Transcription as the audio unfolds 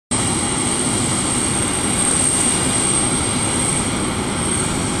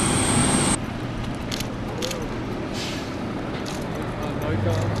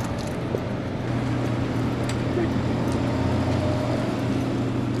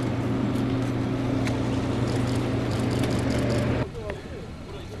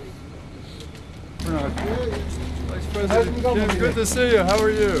President Kim, good to see you. How are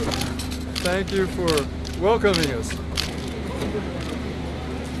you? Thank you for welcoming us.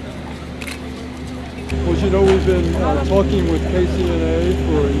 Well, as you know, we've been talking with KCNA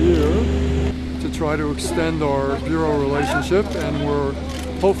for a year to try to extend our bureau relationship, and we're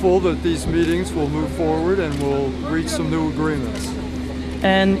hopeful that these meetings will move forward and we'll reach some new agreements.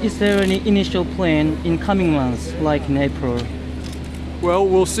 And is there any initial plan in coming months, like in April? Well,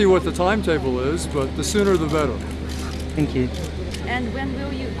 we'll see what the timetable is, but the sooner the better. Thank you. And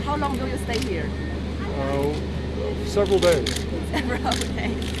how long will you stay here? Several days. Several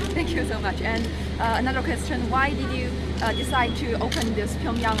days. Thank you so much. And another question, why did you decide to open this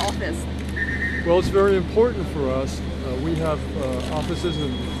Pyongyang office? Well, it's very important for us. We have offices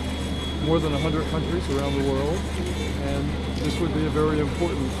in more than 100 countries around the world, and this would be a very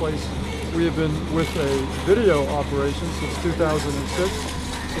important place. We have been with a video operation since 2006,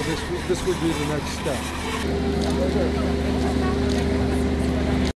 so this would be the next step.